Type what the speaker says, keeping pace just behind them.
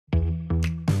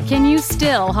Can you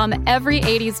still hum every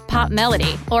 80s pop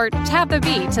melody or tap a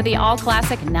beat to the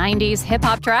all-classic 90s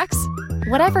hip-hop tracks?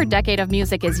 Whatever decade of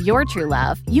music is your true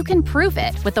love, you can prove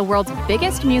it with the world's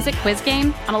biggest music quiz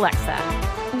game on Alexa.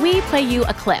 We play you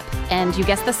a clip, and you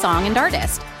guess the song and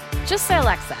artist. Just say,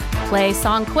 Alexa, play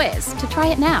Song Quiz to try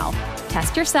it now.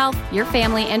 Test yourself, your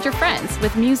family, and your friends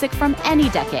with music from any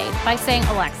decade by saying,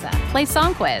 Alexa, play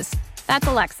Song Quiz. That's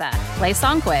Alexa, play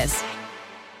Song Quiz.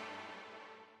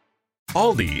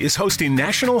 Aldi is hosting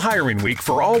National Hiring Week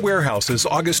for all warehouses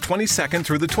August 22nd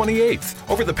through the 28th.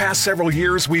 Over the past several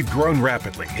years, we've grown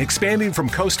rapidly, expanding from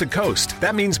coast to coast.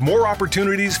 That means more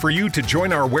opportunities for you to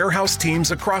join our warehouse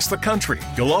teams across the country.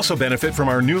 You'll also benefit from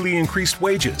our newly increased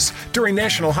wages. During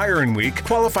National Hiring Week,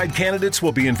 qualified candidates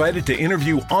will be invited to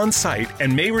interview on-site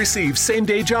and may receive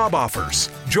same-day job offers.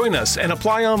 Join us and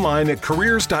apply online at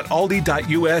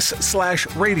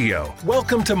careers.aldi.us/radio.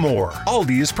 Welcome to more.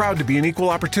 Aldi is proud to be an equal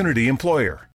opportunity employer.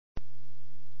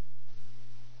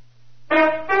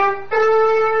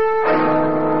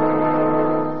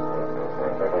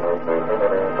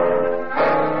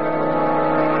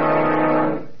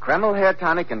 Kreml Hair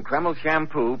Tonic and Kreml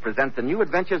Shampoo presents the new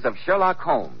adventures of Sherlock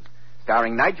Holmes,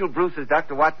 starring Nigel Bruce as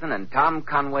Dr. Watson and Tom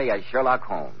Conway as Sherlock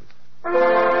Holmes.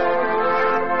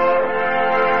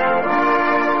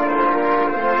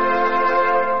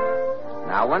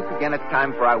 Now, once again, it's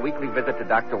time for our weekly visit to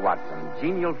Dr. Watson,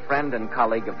 genial friend and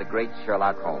colleague of the great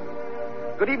Sherlock Holmes.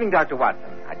 Good evening, Dr. Watson.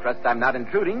 I trust I'm not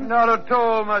intruding. Not at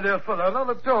all, my dear fellow, not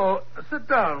at all. Sit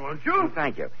down, won't you?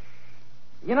 Thank you.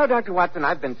 You know, Dr. Watson,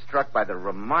 I've been struck by the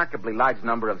remarkably large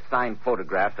number of signed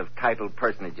photographs of titled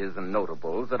personages and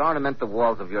notables that ornament the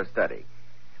walls of your study.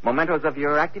 Mementos of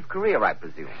your active career, I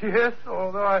presume. Yes,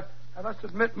 although I must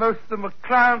admit most of them are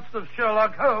clients of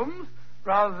Sherlock Holmes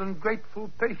rather than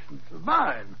grateful patients of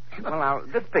mine. Well, now,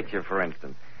 this picture, for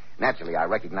instance. Naturally, I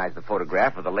recognize the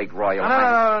photograph of the late Royal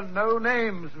No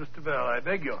names, Mr. Bell, I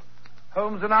beg you.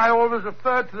 Holmes and I always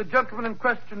referred to the gentleman in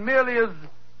question merely as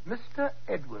Mr.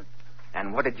 Edwards.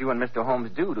 And what did you and Mr. Holmes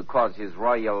do to cause his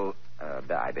Royal,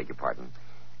 I beg your pardon,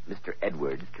 Mr.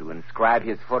 Edwards to inscribe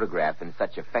his photograph in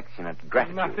such affectionate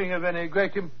gratitude? Nothing of any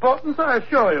great importance, I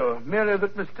assure you. Merely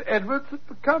that Mr. Edwards had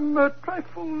become a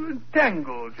trifle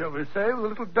entangled, shall we say, with a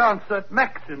little dancer at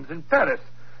Maxim's in Paris.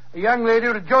 A young lady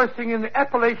rejoicing in the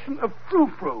appellation of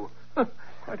Frou-Frou.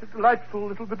 Quite a delightful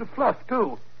little bit of fluff,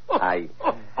 too. I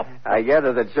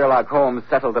gather that Sherlock Holmes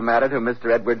settled the matter to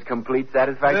Mr. Edwards' complete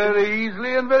satisfaction. Very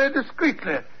easily and very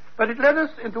discreetly. But it led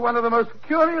us into one of the most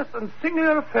curious and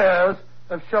singular affairs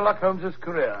of Sherlock Holmes'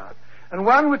 career, and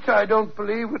one which I don't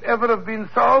believe would ever have been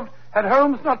solved had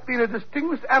Holmes not been a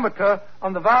distinguished amateur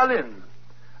on the violin.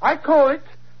 I call it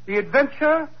The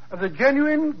Adventure of the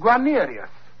Genuine Guarnerius.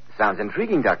 Sounds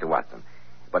intriguing, Dr. Watson,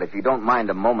 but if you don't mind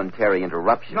a momentary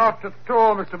interruption... Not at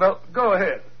all, Mr. Bell. Go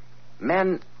ahead.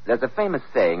 Men, there's a famous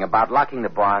saying about locking the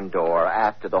barn door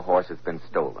after the horse has been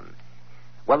stolen.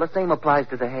 Well, the same applies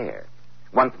to the hair.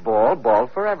 Once bald,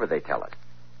 bald forever, they tell us.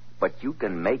 But you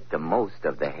can make the most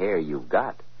of the hair you've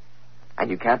got.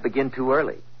 And you can't begin too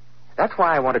early. That's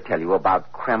why I want to tell you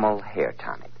about Kreml Hair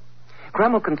Tonic.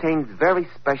 Kreml contains very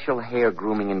special hair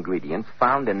grooming ingredients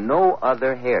found in no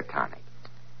other hair tonic.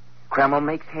 Kreml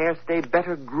makes hair stay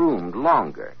better groomed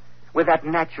longer, with that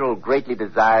natural, greatly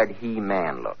desired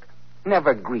he-man look.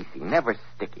 Never greasy, never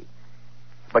sticky.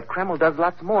 But Kreml does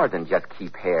lots more than just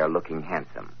keep hair looking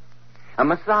handsome. A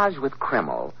massage with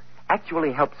Kreml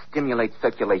actually helps stimulate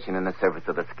circulation in the surface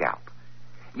of the scalp.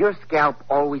 Your scalp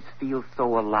always feels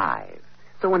so alive,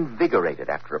 so invigorated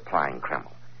after applying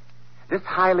Kreml. This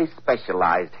highly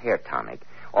specialized hair tonic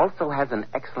also has an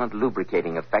excellent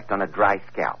lubricating effect on a dry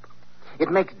scalp. It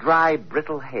makes dry,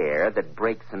 brittle hair that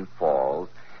breaks and falls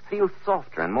feel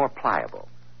softer and more pliable.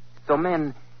 So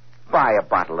men, buy a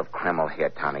bottle of Kreml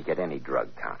Hair Tonic at any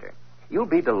drug counter. You'll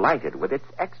be delighted with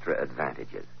its extra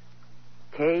advantages.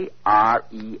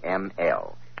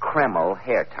 Kreml, Kreml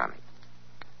Hair Tonic.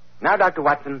 Now, Dr.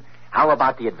 Watson, how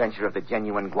about the adventure of the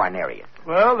genuine Guarnerius?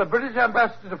 Well, the British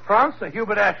ambassador to France, Sir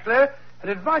Hubert Ashley, had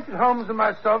invited Holmes and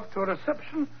myself to a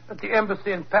reception at the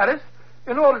embassy in Paris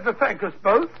in order to thank us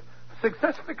both for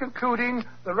successfully concluding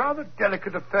the rather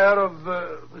delicate affair of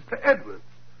Mr. Edwards.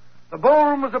 The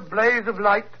ballroom was a blaze of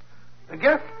light. The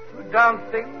guests were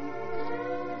dancing.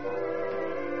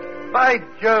 By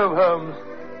Jove, Holmes,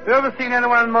 have you ever seen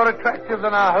anyone more attractive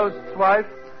than our host's wife?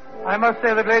 I must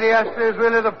say that Lady Ashley is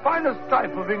really the finest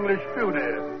type of English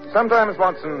beauty. Sometimes,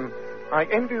 Watson, I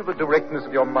envy the directness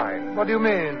of your mind. What do you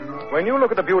mean? When you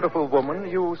look at a beautiful woman,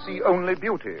 you see only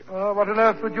beauty. What on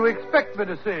earth would you expect me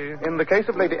to see? In the case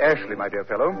of Lady Ashley, my dear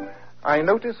fellow, I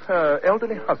notice her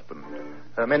elderly husband,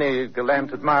 her many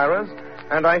gallant admirers,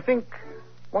 And I think,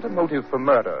 what a motive for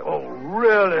murder. Oh,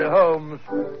 really, Holmes?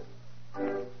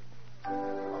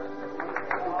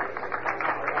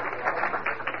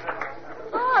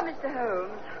 Ah, Mr.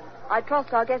 Holmes. I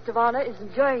trust our guest of honor is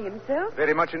enjoying himself.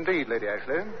 Very much indeed, Lady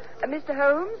Ashley. Mr.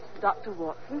 Holmes, Dr.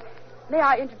 Watson, may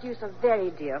I introduce a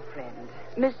very dear friend,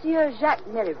 Monsieur Jacques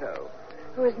Meriveau,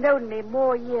 who has known me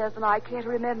more years than I care to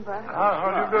remember.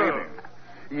 How do you do?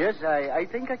 Yes, I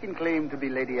think I can claim to be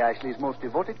Lady Ashley's most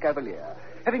devoted cavalier,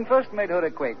 having first made her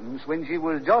acquaintance when she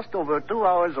was just over 2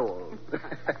 hours old.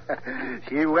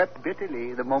 She wept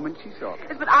bitterly the moment she saw me.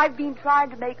 Yes, but I've been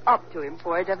trying to make up to him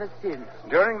for it ever since.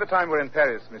 During the time we're in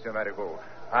Paris, Monsieur Marigot,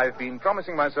 I've been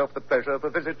promising myself the pleasure of a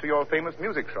visit to your famous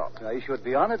music shop. I should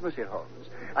be honored, Monsieur Holmes.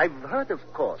 I've heard, of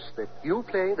course, that you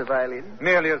play the violin.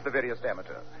 Merely as the veriest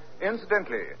amateur.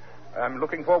 Incidentally, I'm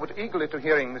looking forward eagerly to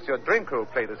hearing Monsieur Drenko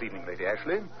play this evening, Lady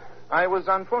Ashley. I was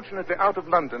unfortunately out of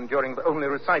London during the only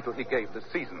recital he gave this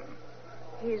season.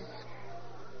 He's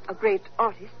a great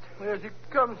artist. Yes, he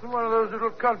comes from one of those little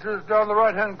countries down the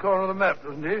right-hand corner of the map,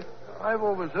 doesn't he? I've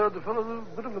always heard the fellow's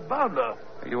a bit of a bounder.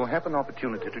 You will have an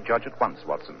opportunity to judge at once,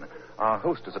 Watson. Our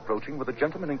host is approaching with the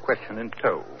gentleman in question in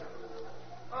tow.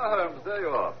 Ah, Holmes, there you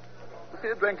are.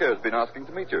 Monsieur Drenko has been asking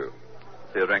to meet you.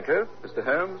 Monsieur Drenko, Mr.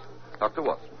 Holmes, Dr.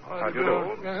 Watson. How do you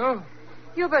do? Yeah.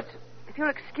 Hubert, if you'll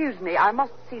excuse me, I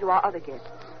must see to our other guests.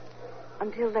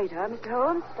 Until later, Mr.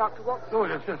 Holmes, Dr. Watson. Oh,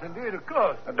 yes, indeed, of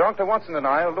course. Dr. Watson and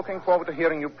I are looking forward to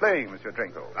hearing you play, Monsieur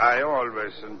Drenko. I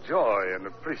always enjoy an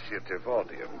appreciative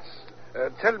audience.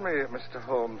 Tell me, Mr.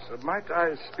 Holmes, might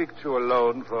I speak to you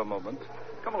alone for a moment?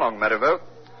 Come along, Marivaux.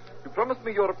 You promised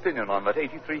me your opinion on that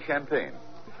 83 champagne.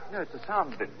 No, it's a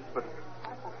sound vintage, but...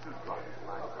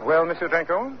 Well, Monsieur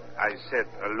Drenko? I said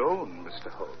alone,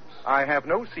 Mr. Holmes. I have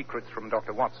no secrets from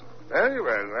Dr. Watson. Very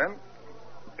well, then.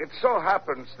 It so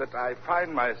happens that I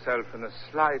find myself in a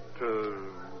slight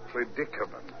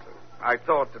predicament. I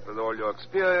thought that with all your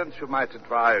experience, you might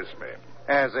advise me.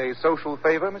 As a social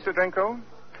favor, Monsieur Drenko?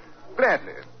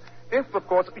 Gladly. If, of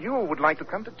course, you would like to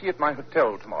come to tea at my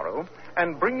hotel tomorrow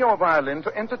and bring your violin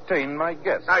to entertain my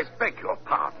guests. I beg your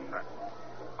pardon.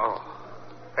 Oh.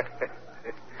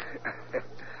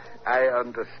 I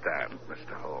understand,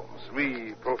 Mr. Holmes.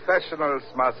 We professionals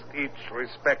must each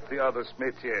respect the other's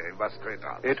métier, must we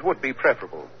not? It would be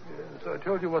preferable. Yes, I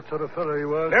told you what sort of fellow he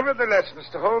was. Nevertheless,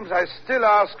 Mr. Holmes, I still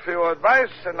ask for your advice,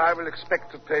 and I will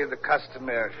expect to pay the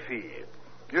customary fee.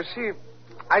 You see,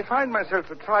 I find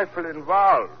myself a trifle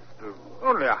involved.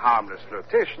 Only a harmless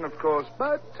flirtation, of course,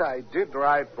 but I did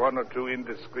write 1 or 2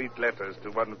 indiscreet letters to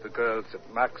one of the girls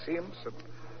at Maxim's, and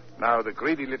now the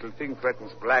greedy little thing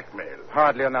threatens blackmail.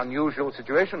 Hardly an unusual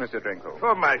situation, Mr. Drenko.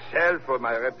 For myself, for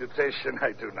my reputation,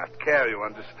 I do not care, you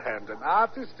understand. An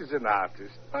artist is an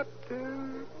artist. But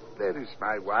there is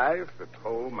my wife at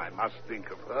home. I must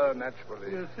think of her,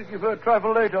 naturally. Yes, think you've heard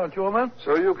trifle late, aren't you, old man?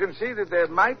 So you can see that there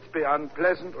might be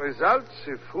unpleasant results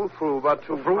if Frou-Frou were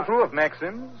to... Frou-Frou of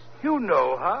Maxim's? You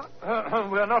know her?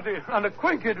 We're not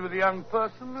unacquainted with the young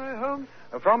person, Holmes.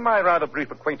 From my rather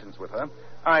brief acquaintance with her,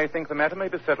 I think the matter may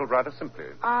be settled rather simply.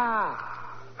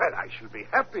 Ah, well, I shall be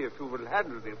happy if you will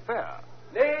handle the affair.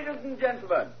 Ladies and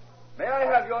gentlemen, may I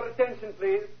have your attention,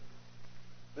 please?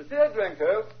 Monsieur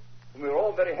Drenko, whom we're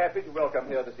all very happy to welcome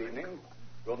here this evening,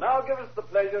 will now give us the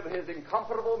pleasure of his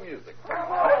incomparable music.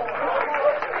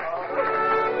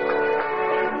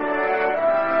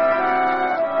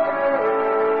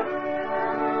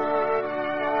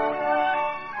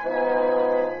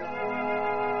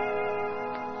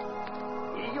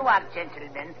 You are,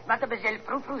 gentlemen. Mademoiselle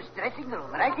Frou-Frou's dressing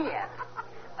room, right here.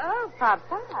 Oh,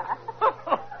 Papa.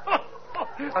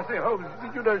 I say, Holmes,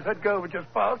 did you notice that girl we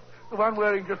just passed? The one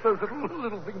wearing just those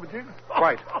little thingamajigs?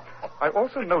 Quite. I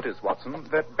also noticed, Watson,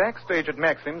 that backstage at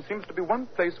Maxim seems to be one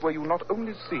place where you not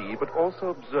only see, but also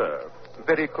observe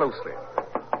very closely.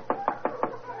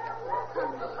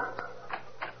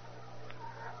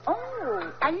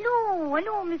 Oh,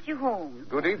 hello, Monsieur Holmes.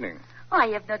 Good evening. I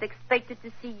have not expected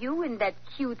to see you and that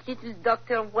cute little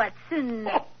Dr. Watson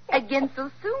again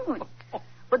so soon.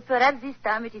 But perhaps this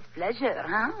time it is pleasure,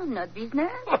 huh? Not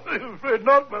business? I'm afraid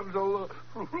not, Mademoiselle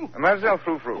Frou-Frou. Mademoiselle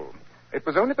Frou-Frou, it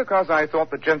was only because I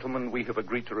thought the gentleman we have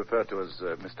agreed to refer to as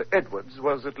Mr. Edwards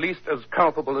was at least as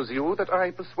culpable as you that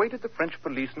I persuaded the French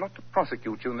police not to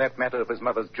prosecute you in that matter of his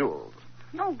mother's jewels.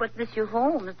 No, but Monsieur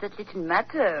Holmes, that little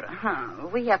matter.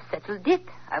 We have settled it,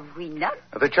 have we not?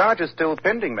 The charge is still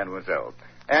pending, mademoiselle,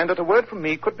 and at a word from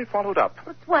me could be followed up.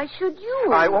 But why should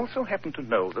you? I also happen to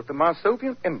know that the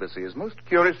Marsovian embassy is most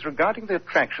curious regarding the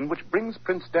attraction which brings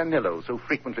Prince Danilo so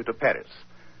frequently to Paris.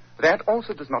 That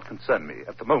also does not concern me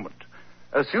at the moment.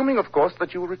 Assuming, of course,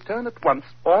 that you will return at once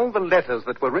all the letters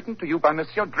that were written to you by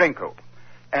Monsieur Drenko,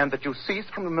 and that you cease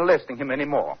from molesting him any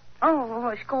more.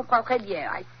 Oh, je comprends très bien.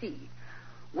 I see.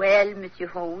 Well, Monsieur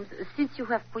Holmes, since you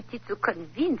have put it so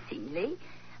convincingly,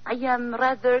 I am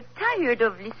rather tired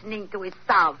of listening to a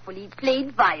sorrowfully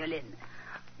played violin.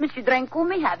 Monsieur Drenko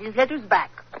may have his letters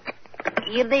back.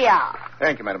 Here they are.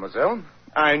 Thank you, mademoiselle.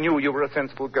 I knew you were a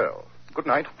sensible girl. Good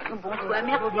night. Bonsoir,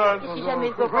 merci. Si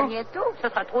jamais je vous reviens tôt, ce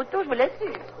sera trop tôt, je vous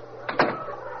l'assure.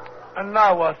 And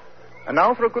now what? And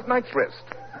now for a good night's rest.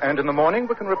 And in the morning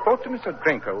we can report to Mr.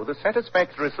 Drenko the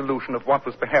satisfactory solution of what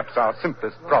was perhaps our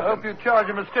simplest problem. I hope you charge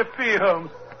him a stiff fee,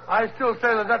 Holmes. I still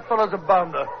say that fellow's a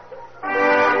bounder.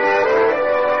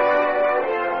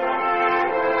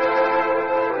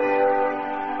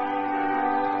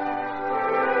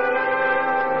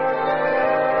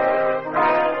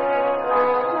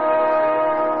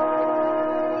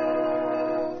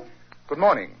 Good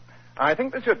morning. I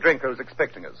think Monsieur Drenko is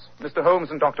expecting us. Mr.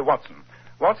 Holmes and Dr. Watson.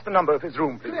 What's the number of his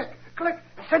room, please? Click.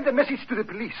 Send a message to the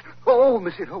police. Oh,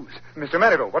 Mr. Holmes. Mr.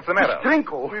 Marivaux, what's the matter?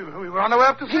 Drenko. We were on our way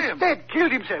up to see him. He's dead.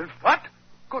 Killed himself. What?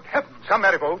 Good heavens. Come,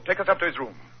 Marivaux. Take us up to his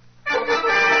room. The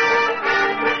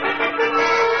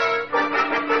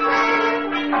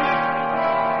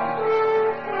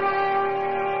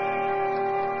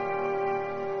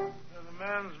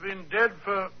man's been dead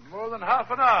for more than half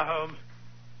an hour, Holmes.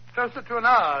 Closer to an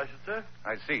hour, I should say.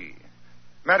 I see.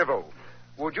 Marivaux,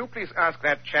 would you please ask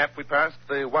that chap we passed,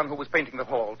 the one who was painting the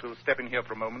hall, to step in here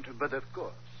for a moment? But of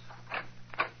course.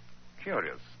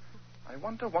 Curious. I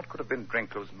wonder what could have been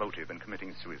Drenko's motive in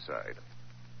committing suicide.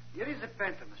 Here is the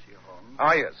painter, Monsieur Holmes.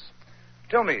 Ah, yes.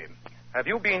 Tell me, have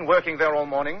you been working there all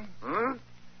morning? Huh?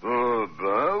 Oh,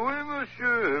 oui,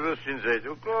 monsieur. Ever since 8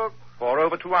 o'clock. For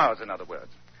over 2 hours, in other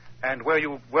words. And were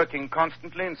you working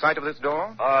constantly in sight of this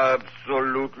door?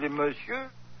 Absolutely, monsieur.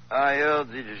 I heard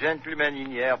the gentleman in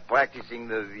here practicing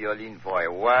the violin for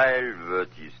a while, but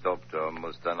he stopped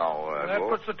almost an hour That ago.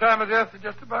 puts the time of death at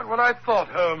just about what I thought,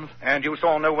 Holmes. And you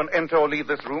saw no one enter or leave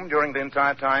this room during the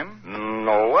entire time?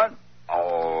 No one?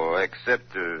 Oh,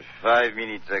 except 5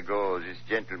 minutes ago, this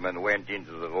gentleman went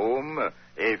into the room.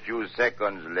 A few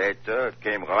seconds later,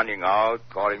 came running out,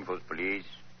 calling for the police.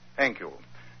 Thank you.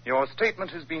 Your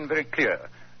statement has been very clear.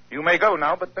 You may go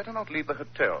now, but better not leave the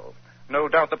hotel. No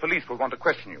doubt the police will want to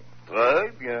question you.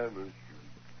 Très bien,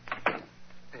 monsieur.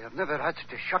 I have never had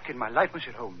such a shock in my life,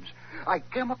 Monsieur Holmes. I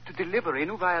came up to deliver a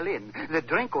new violin that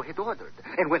Drenko had ordered.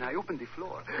 And when I opened the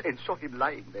floor and saw him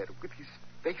lying there with his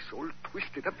face all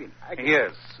twisted up in agony...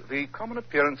 Yes, the common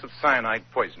appearance of cyanide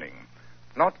poisoning.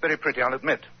 Not very pretty, I'll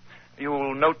admit.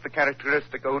 You'll note the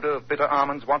characteristic odor of bitter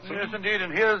almonds, Watson? Yes, indeed,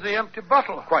 and here's the empty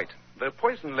bottle. Quite. The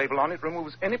poison label on it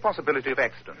removes any possibility of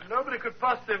accident. Nobody could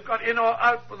possibly have got in or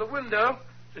out for the window.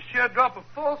 It's a sheer drop of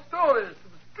 4 stories to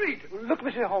the street. Look,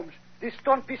 Monsieur Holmes, this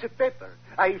torn piece of paper.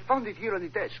 I found it here on the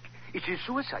desk. It's a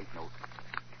suicide note.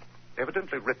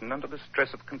 Evidently written under the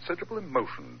stress of considerable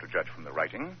emotion, to judge from the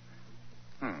writing.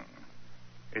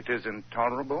 It is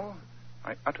intolerable.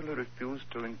 I utterly refuse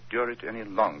to endure it any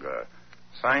longer.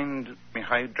 Signed,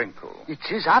 Mikhail Drenko. It's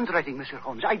his handwriting, Monsieur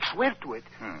Holmes. I swear to it.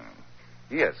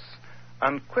 Yes.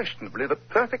 Unquestionably the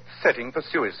perfect setting for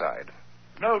suicide.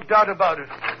 No doubt about it.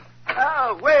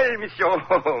 Ah, well, Monsieur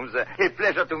Holmes, a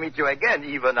pleasure to meet you again,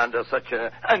 even under such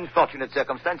unfortunate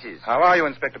circumstances. How are you,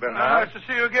 Inspector Bernard? Nice to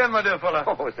see you again, my dear fellow.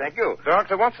 Oh, thank you.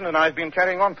 Dr. Watson and I have been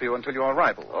carrying on for you until your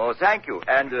arrival. Oh, thank you.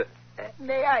 And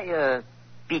may I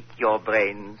pick your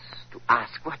brains to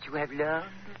ask what you have learned?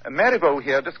 Marivaux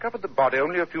here discovered the body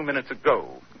only a few minutes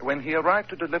ago, when he arrived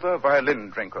to deliver a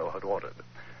violin Drenko had ordered.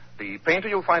 The painter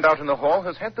you'll find out in the hall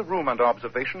has had the room under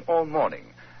observation all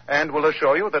morning, and will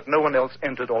assure you that no one else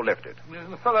entered or left it. Yes,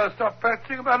 the fellow stopped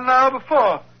practicing about an hour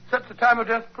before. Sets the time of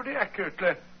death pretty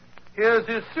accurately. Here's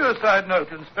his suicide note,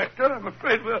 Inspector. I'm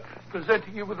afraid we're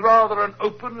presenting you with rather an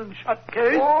open and shut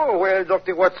case. Oh, well,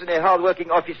 Dr. Watson, a hard-working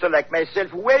officer like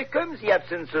myself welcomes the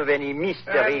absence of any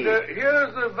mystery. And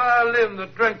here's the violin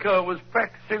that Drenko was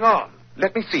practicing on.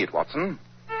 Let me see it, Watson.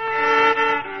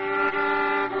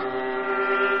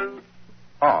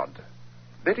 Odd.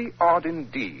 Very odd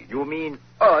indeed. You mean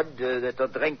odd that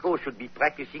Drenko should be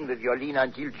practicing the violin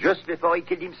until just before he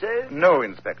killed himself? No,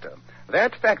 Inspector.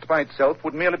 That fact by itself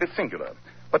would merely be singular.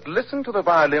 But listen to the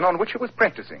violin on which he was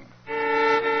practicing.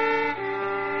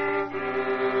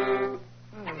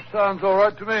 Sounds all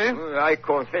right to me. I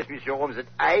confess, Monsieur Holmes, that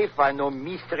I find no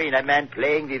mystery in a man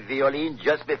playing the violin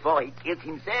just before he kills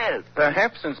himself.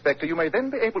 Perhaps, Inspector, you may then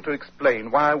be able to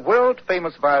explain why a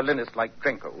world-famous violinist like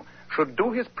Drenko should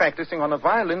do his practicing on a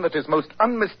violin that is most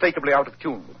unmistakably out of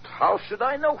tune. How should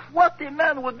I know what a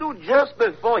man would do just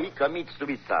before he commits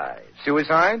suicide?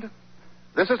 Suicide?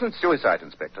 This isn't suicide,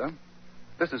 Inspector.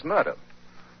 This is murder.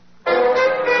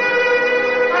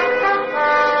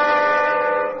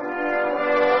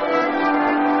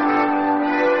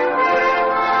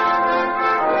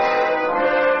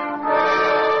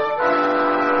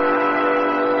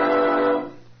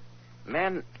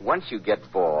 Men, once you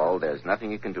get bald, there's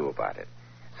nothing you can do about it.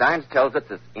 Science tells us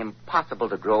it's impossible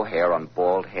to grow hair on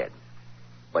bald heads.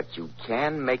 But you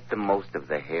can make the most of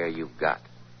the hair you've got.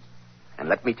 And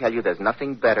let me tell you, there's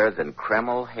nothing better than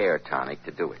Kreml Hair Tonic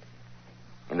to do it.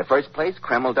 In the first place,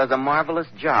 Kreml does a marvelous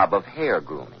job of hair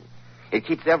grooming. It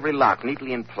keeps every lock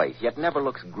neatly in place, yet never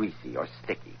looks greasy or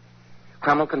sticky.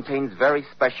 Kreml contains very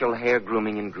special hair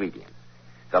grooming ingredients,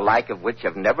 the like of which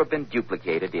have never been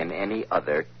duplicated in any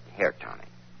other hair tonic.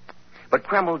 But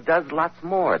Kreml does lots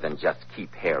more than just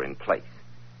keep hair in place.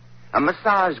 A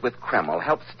massage with Kreml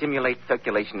helps stimulate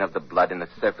circulation of the blood in the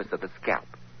surface of the scalp.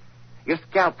 Your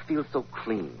scalp feels so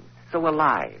clean, so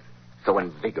alive, so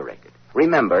invigorated.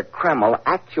 Remember, Kreml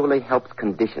actually helps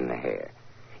condition the hair,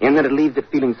 in that it leaves it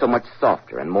feeling so much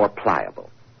softer and more pliable.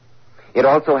 It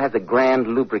also has a grand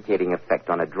lubricating effect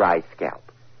on a dry scalp.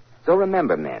 So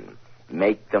remember, men,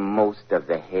 make the most of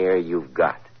the hair you've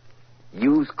got.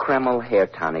 Use Kreml Hair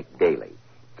Tonic daily.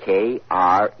 Kreml,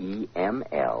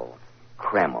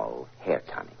 Kreml Hair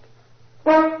Tonic.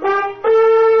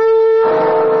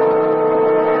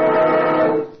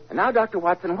 And now, Dr.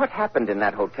 Watson, what happened in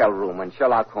that hotel room when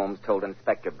Sherlock Holmes told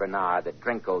Inspector Bernard that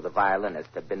Drenko, the violinist,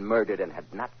 had been murdered and had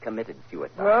not committed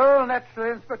suicide? Well,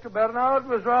 naturally, Inspector Bernard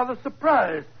was rather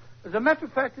surprised. As a matter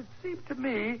of fact, it seemed to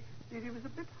me that he was a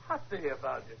bit hussy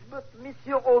about it. But,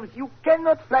 Monsieur Holmes, you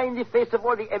cannot fly in the face of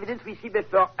all the evidence we see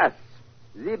before us.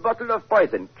 The bottle of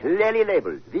poison, clearly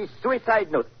labeled. The suicide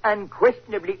note,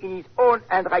 unquestionably in his own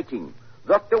handwriting.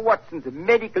 Dr. Watson's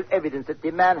medical evidence that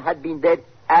the man had been dead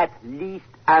at least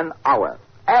an hour.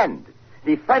 And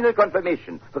the final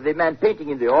confirmation of the man painting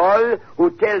in the hall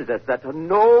who tells us that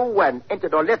no one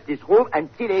entered or left this room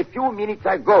until a few minutes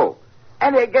ago.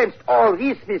 And against all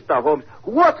this, Mr. Holmes,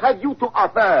 what have you to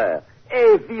offer?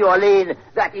 A violin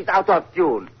that is out of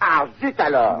tune. Zut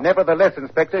alors. Nevertheless,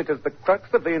 Inspector, it is the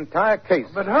crux of the entire case.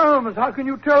 But, Holmes, how can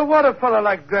you tell what a fellow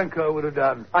like Drenko would have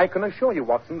done? I can assure you,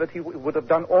 Watson, that he would have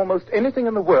done almost anything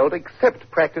in the world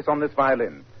except practice on this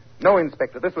violin. No,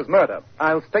 Inspector, this was murder.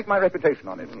 I'll stake my reputation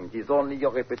on it. It is only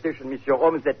your reputation, Monsieur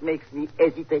Holmes, that makes me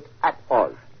hesitate at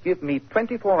all. Give me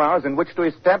 24 hours in which to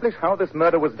establish how this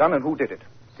murder was done and who did it.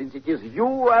 Since it is you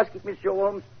who ask it, Monsieur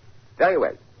Holmes, very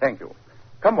well. Thank you.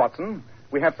 Come, Watson.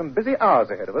 We have some busy hours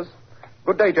ahead of us.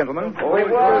 Good day, gentlemen. Where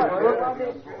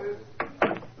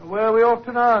are we off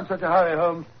to now in such a hurry,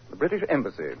 Holmes? The British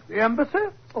Embassy. The embassy?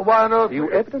 Well, why on earth?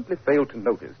 You evidently failed to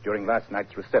notice during last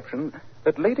night's reception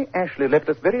that Lady Ashley left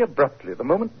us very abruptly the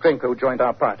moment Drenko joined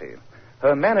our party.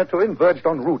 Her manner to him verged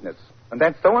on rudeness, and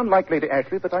that's so unlike Lady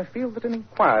Ashley that I feel that an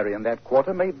inquiry in that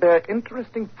quarter may bear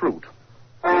interesting fruit.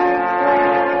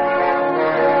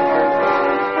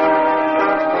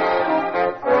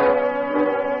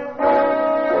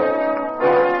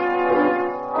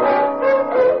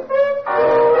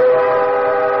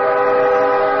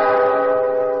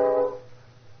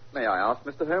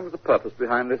 Mr. Holmes, the purpose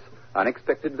behind this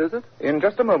unexpected visit? In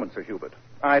just a moment, Sir Hubert.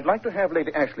 I'd like to have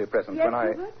Lady Ashley present yes, when I...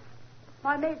 Hubert?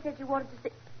 My maid said you wanted to see...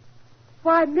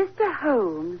 Why, Mr.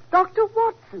 Holmes, Dr.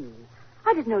 Watson.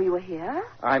 I didn't know you were here.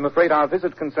 I'm afraid our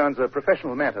visit concerns a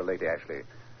professional matter, Lady Ashley.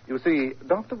 You see,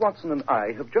 Dr. Watson and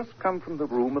I have just come from the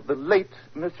room of the late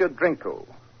Monsieur Drenko.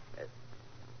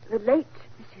 The late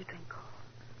Monsieur Drenko?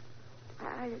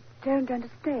 I don't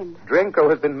understand. Drenko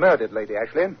has been murdered, Lady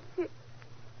Ashley.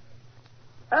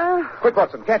 Quick,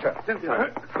 Watson, catch her. Cynthia.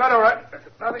 It's quite all right.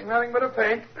 Nothing but a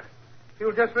faint.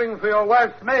 You'll just ring for your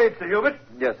wife's maid, Sir Hubert.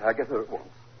 Yes, I get her at once.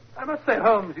 I must say,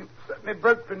 Holmes, you certainly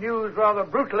broke the news rather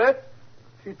brutally.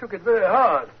 She took it very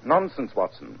hard. Nonsense,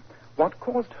 Watson. What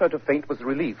caused her to faint was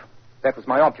relief. That was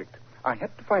my object. I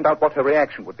had to find out what her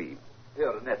reaction would be.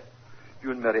 Here, Annette.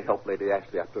 You and Mary help Lady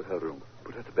Ashley up to her room.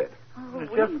 Put her to bed.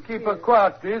 Just keep her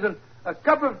quiet, please, and a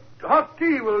cup of hot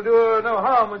tea will do her no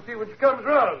harm when she comes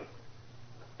round.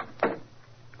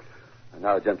 And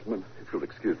now, gentlemen, if you'll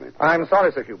excuse me. I'm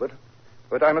sorry, Sir Hubert,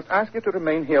 but I must ask you to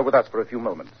remain here with us for a few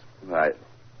moments. I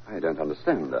don't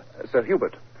understand that. Sir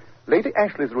Hubert, Lady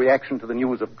Ashley's reaction to the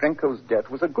news of Drenko's death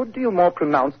was a good deal more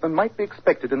pronounced than might be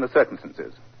expected in the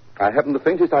circumstances. I haven't the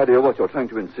faintest idea what you're trying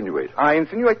to insinuate. I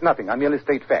insinuate nothing. I merely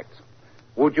state facts.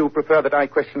 Would you prefer that I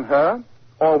question her,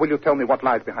 or will you tell me what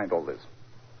lies behind all this?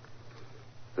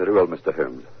 Very well, Mr.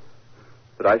 Holmes.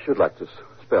 But I should like to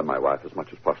spare my wife as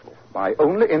much as possible. My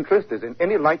only interest is in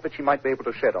any light that she might be able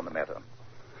to shed on the matter.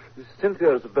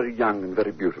 Cynthia is a very young and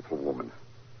very beautiful woman.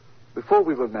 Before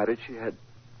we were married, she had,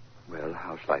 well,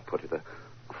 how shall I put it,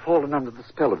 fallen under the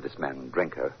spell of this man,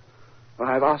 Drenko. Well,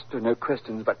 I've asked her no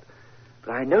questions, but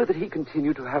I know that he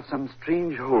continued to have some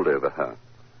strange hold over her.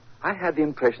 I had the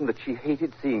impression that she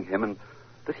hated seeing him and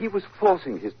that he was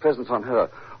forcing his presence on her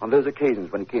on those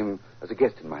occasions when he came as a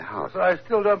guest in my house. I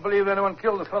still don't believe anyone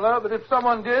killed the fellow, but if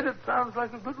someone did, it sounds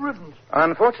like a good riddance.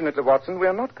 Unfortunately, Watson, we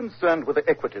are not concerned with the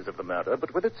equities of the murder,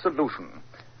 but with its solution.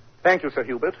 Thank you, Sir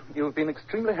Hubert. You've been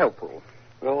extremely helpful.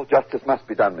 Well, justice must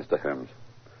be done, Mr. Holmes.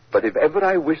 But if ever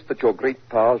I wished that your great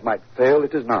powers might fail,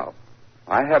 it is now.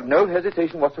 I have no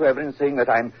hesitation whatsoever in saying that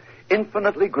I'm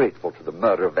infinitely grateful to the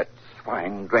murder of that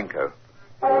swine Drenko.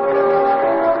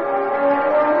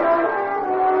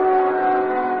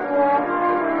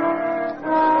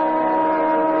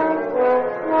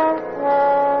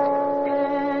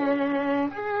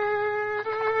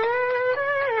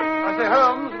 I say,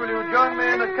 Holmes, will you join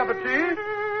me in a cup of tea?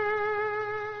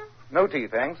 No tea,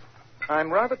 thanks.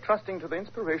 I'm rather trusting to the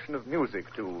inspiration of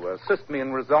music to assist me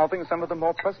in resolving some of the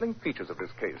more puzzling features of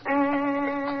this case.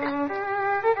 Well,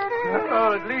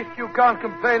 at least you can't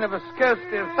complain of a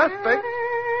scarcity of suspects.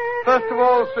 First of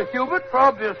all, Sir Hubert, for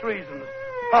obvious reasons.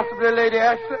 Possibly Lady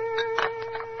Ashley.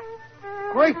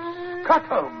 Great Scott,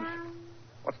 Holmes.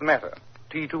 What's the matter?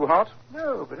 Tea too hot?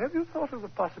 No, but have you thought of the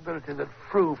possibility that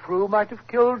Frou might have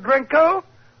killed Drenko?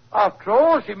 After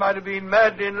all, she might have been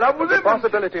madly in love with him. The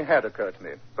possibility had occurred to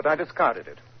me, but I discarded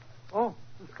it. Oh,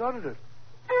 discarded it.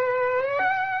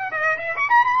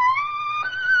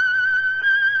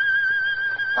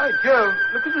 Hi, Joe,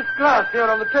 look at this glass here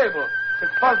on the table.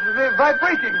 It's positively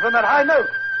vibrating from that high note.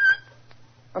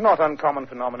 A not uncommon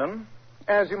phenomenon.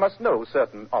 As you must know,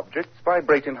 certain objects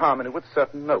vibrate in harmony with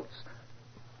certain notes.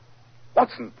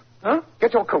 Watson. Huh?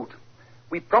 Get your coat.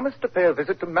 We promised to pay a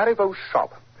visit to Marivaux's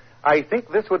shop. I think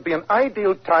this would be an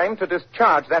ideal time to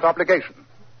discharge that obligation.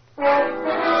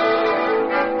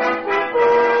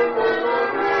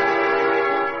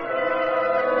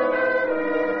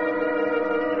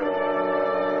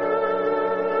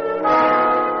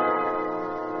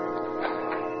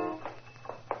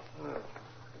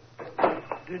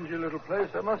 Dingy little place,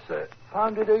 I must say.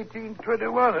 Founded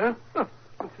 1821, eh?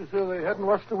 Looks as though they hadn't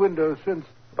washed the windows since.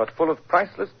 But full of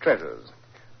priceless treasures.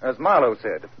 As Marlowe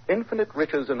said, infinite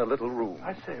riches in a little room.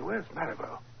 I say, where's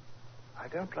Marivaux? I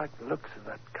don't like the looks of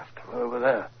that customer over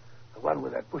there. The one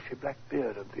with that bushy black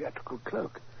beard and theatrical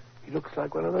cloak. He looks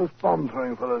like one of those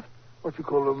bomb-throwing fellows. What you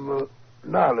call them,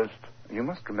 nihilist. You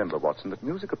must remember, Watson, that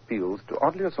music appeals to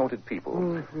oddly assorted people.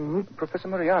 Mm-hmm. Professor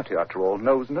Moriarty, after all,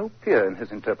 knows no peer in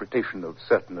his interpretation of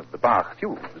certain of the Bach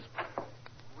fugues.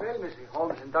 Well, Mr.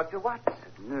 Holmes and Dr. Watson.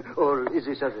 Or is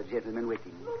this other gentleman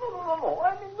waiting? No.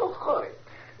 I'm in no hurry.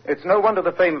 It's no wonder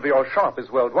the fame of your shop is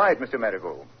worldwide, Mr.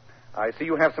 Marivaux. I see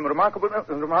you have some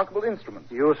remarkable instruments.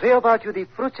 You say about you the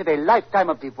fruits of a lifetime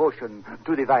of devotion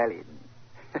to the violin.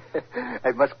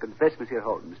 I must confess, Mr.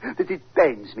 Holmes, that it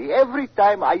pains me every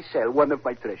time I sell one of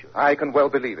my treasures. I can well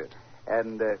believe it.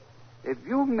 And have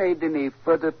you made any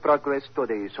further progress toward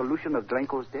a solution of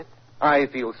Drenko's death? I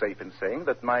feel safe in saying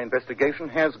that my investigation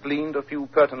has gleaned a few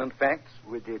pertinent facts.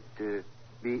 Would it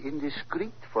be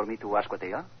indiscreet for me to ask what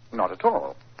they are? Not at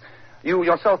all. You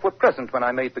yourself were present when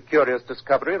I made the curious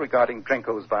discovery regarding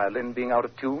Drenko's violin being out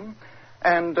of tune.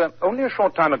 And only a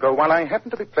short time ago, while I happened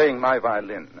to be playing my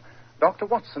violin, Dr.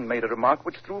 Watson made a remark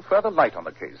which threw further light on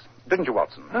the case. Didn't you,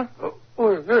 Watson? Huh?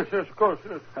 Oh, yes, of course.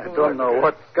 Yes. I don't know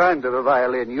what kind of a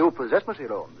violin you possess, Mr.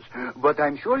 Holmes, but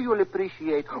I'm sure you'll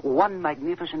appreciate one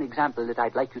magnificent example that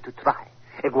I'd like you to try.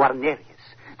 A Guarnerius.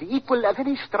 The equal of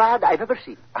any Strad I've ever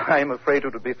seen. I'm afraid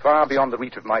it would be far beyond the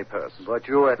reach of my purse. But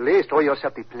you at least owe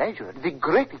yourself the pleasure, the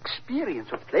great experience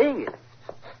of playing it.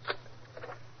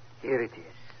 Here it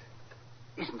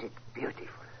is. Isn't it beautiful?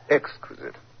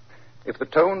 Exquisite. If the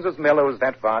tone's as mellow as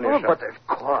that varnish... Oh, but of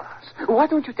course. Why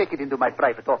don't you take it into my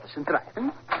private office and try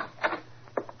it?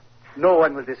 No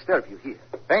one will disturb you here.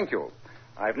 Thank you.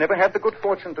 I've never had the good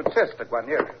fortune to test a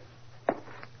Guarnerius.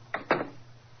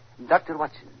 Dr.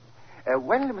 Watson,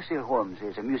 while Monsieur Holmes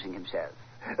is amusing himself,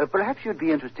 perhaps you'd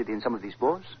be interested in some of these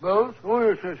bows? Bows? Oh,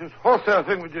 yes. Horsehair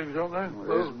thingamajigs, aren't they? Well,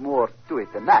 there's more to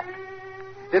it than that.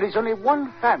 There is only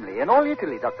one family in all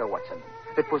Italy, Dr. Watson,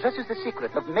 that possesses the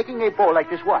secret of making a bow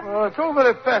like this one. Oh, it's all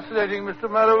very fascinating, Mr.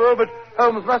 Marivaux, but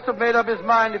Holmes must have made up his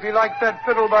mind if he likes that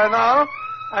fiddle by now.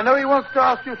 I know he wants to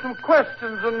ask you some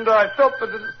questions, and I felt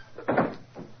that...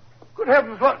 Good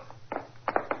heavens, what?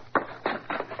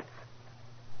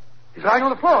 He's lying on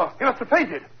the floor. He must have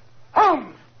fainted.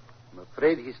 Holmes! I'm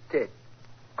afraid he's dead.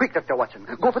 Quick, Dr. Watson.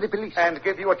 Go for the police. And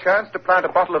give you a chance to plant a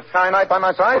bottle of cyanide by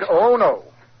my side? Oh, no.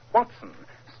 Watson,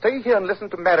 stay here and listen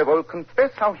to Marivaux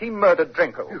confess how he murdered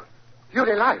Drenko.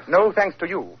 You're alive? No, thanks to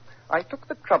you. I took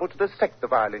the trouble to dissect the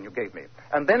violin you gave me,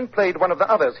 and then played one of the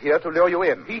others here to lure you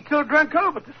in. He killed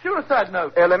Drenko, but the suicide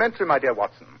note. Elementary, my dear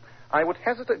Watson. I would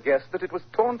hazard a guess that it was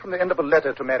torn from the end of a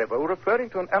letter to Marivaux referring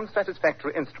to an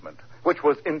unsatisfactory instrument, which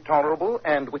was intolerable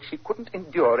and which he couldn't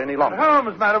endure any longer.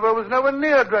 Holmes, Marivaux was nowhere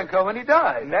near Drenko when he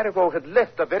died. Marivaux had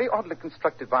left a very oddly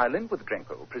constructed violin with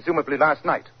Drenko, presumably last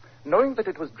night, knowing that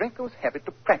it was Drenko's habit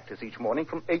to practice each morning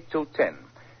from 8 till 10.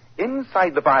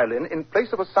 Inside the violin, in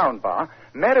place of a sound bar,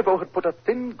 Marivaux had put a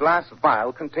thin glass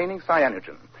vial containing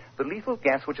cyanogen, the lethal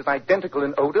gas which is identical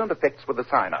in odor and effects with the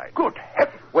cyanide. Good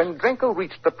heavens! When Drenko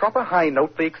reached the proper high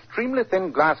note, the extremely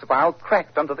thin glass vial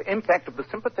cracked under the impact of the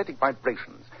sympathetic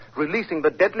vibrations, releasing the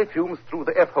deadly fumes through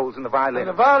the F-holes in the violin. And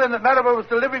the violin that Marivaux was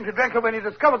delivering to Drenko when he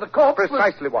discovered the corpse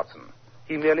Precisely, Watson.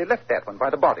 He merely left that one by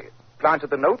the body, planted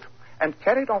the note, and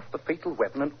carried off the fatal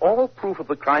weapon and all proof of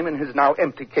the crime in his now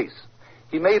empty case.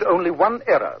 He made only one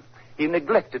error. He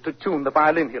neglected to tune the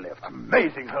violin he left.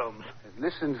 Amazing, Holmes.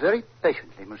 Listen very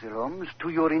patiently, Monsieur Holmes, to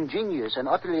your ingenious and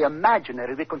utterly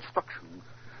imaginary reconstruction.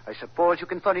 I suppose you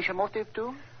can furnish a motive,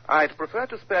 too? I'd prefer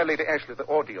to spare Lady Ashley the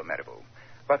ordeal, Marivaux.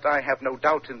 But I have no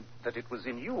doubt that it was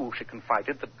in you she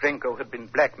confided that Drenko had been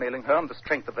blackmailing her on the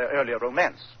strength of their earlier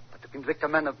romance. But to convict a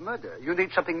man of murder, you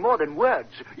need something more than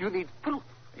words. You need proof.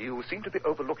 You seem to be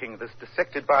overlooking this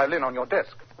dissected violin on your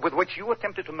desk, with which you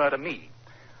attempted to murder me.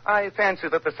 I fancy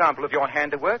that the sample of your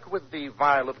handiwork with the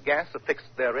vial of gas affixed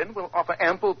therein will offer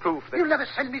ample proof that... You'll never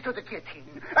send me to the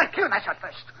guillotine. I'll kill myself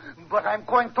first. But I'm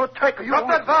going to take you... Drop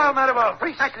that vial, Marivaux.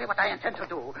 Precisely what I intend to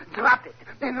do. Drop it,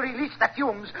 then release the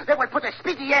fumes. That will put a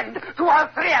speedy end to all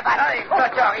three of us. Hey,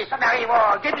 Doctor, it's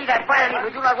Marivaux. Give me that violin.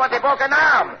 We do not want a broken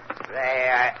arm.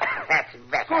 That's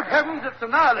better. Good heavens, it's a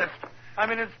nihilist. I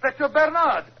mean, Inspector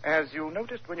Bernard. As you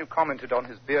noticed when you commented on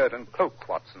his beard and cloak,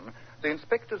 Watson, the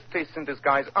inspector's tastes in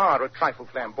disguise are a trifle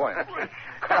flamboyant.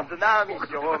 And now,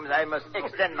 Mr. Holmes, I must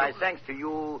extend my thanks to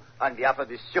you on behalf of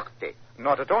the Sûreté.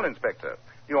 Not at all, Inspector.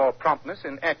 Your promptness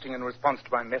in acting in response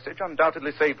to my message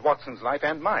undoubtedly saved Watson's life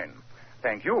and mine.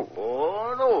 Thank you.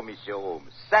 Oh, no, Monsieur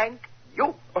Holmes. Thank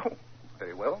you. Oh,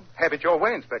 very well. Have it your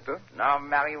way, Inspector. Now,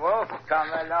 Marivaux, come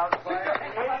along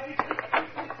quietly.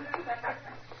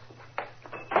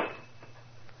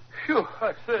 Phew,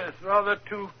 I say, it's rather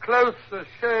too close a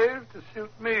shave to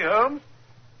suit me, Holmes.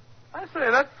 I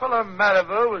say, that fellow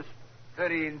Marivaux was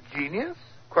very ingenious.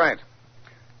 Quite.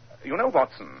 You know,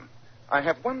 Watson, I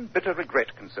have one bitter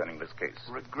regret concerning this case.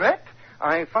 Regret?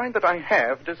 I find that I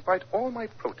have, despite all my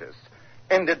protests,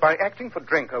 ended by acting for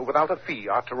Drenko without a fee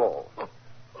after all.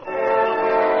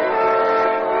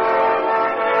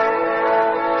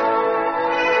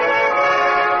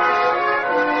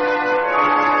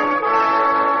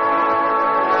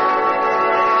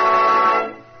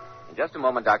 In just a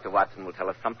moment, Dr. Watson will tell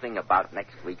us something about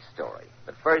next week's story.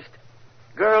 But first,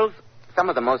 girls, some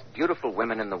of the most beautiful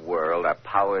women in the world are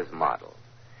Powers models.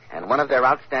 And one of their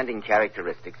outstanding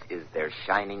characteristics is their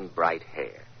shining bright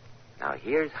hair. Now,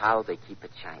 here's how they keep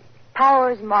it shining.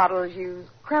 Powers models use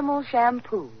Kreml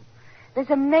shampoo. This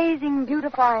amazing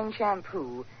beautifying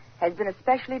shampoo has been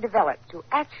especially developed to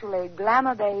actually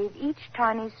glamour bathe each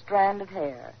tiny strand of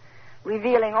hair,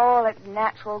 revealing all its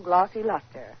natural glossy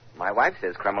luster. My wife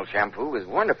says Kreml shampoo is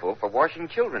wonderful for washing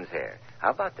children's hair.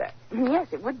 How about that? Yes,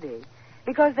 it would be,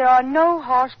 because there are no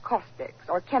harsh caustics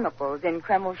or chemicals in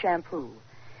Kreml shampoo,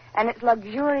 and its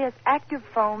luxurious active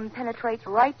foam penetrates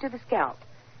right to the scalp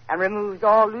and removes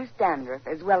all loose dandruff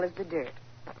as well as the dirt.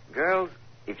 Girls,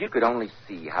 if you could only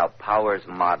see how Powers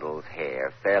Model's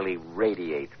hair fairly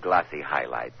radiates glossy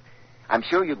highlights, I'm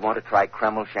sure you'd want to try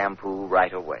Kreml shampoo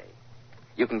right away.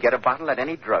 You can get a bottle at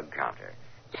any drug counter.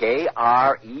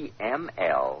 Kreml,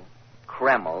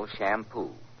 Kreml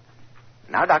shampoo.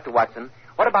 Now, Dr. Watson,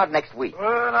 what about next week?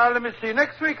 Well, now, let me see.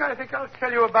 Next week, I think I'll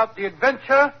tell you about the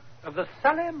adventure of the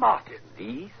Sally Martin.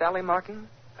 The Sally Martin?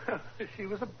 She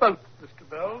was a boat, Mr.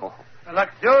 Bell. A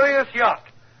luxurious yacht.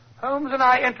 Holmes and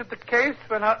I entered the case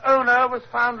when her owner was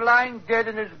found lying dead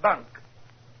in his bunk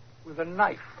with a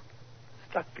knife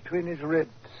stuck between his ribs.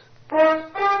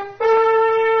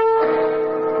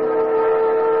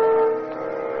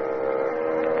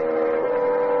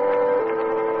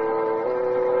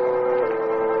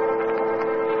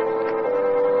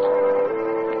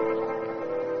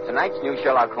 Tonight's new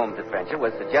Sherlock Holmes adventure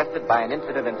was suggested by an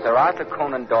incident in Sir Arthur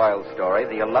Conan Doyle's story,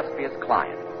 The Illustrious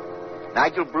Client.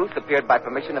 Nigel Bruce appeared by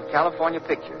permission of California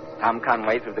Pictures, Tom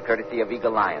Conway through the courtesy of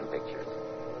Eagle Lion Pictures.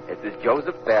 This is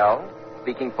Joseph Bell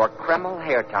speaking for Kreml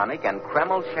Hair Tonic and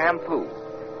Kreml Shampoo,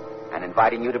 and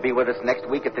inviting you to be with us next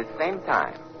week at this same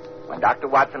time, when Dr.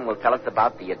 Watson will tell us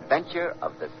about the adventure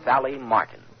of the Sally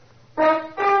Martin.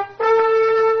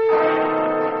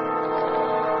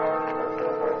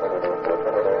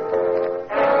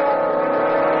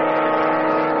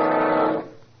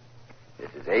 This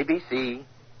is ABC,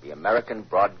 the American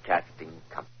Broadcasting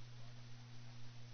Company.